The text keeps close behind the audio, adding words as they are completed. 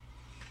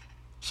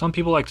Some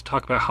people like to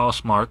talk about how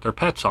smart their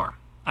pets are.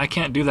 I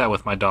can't do that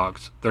with my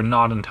dogs. They're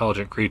not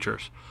intelligent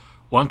creatures.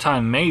 One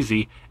time,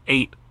 Maisie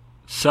ate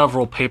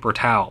several paper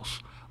towels.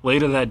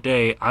 Later that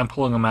day, I'm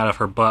pulling them out of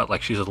her butt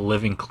like she's a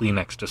living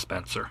Kleenex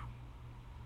dispenser.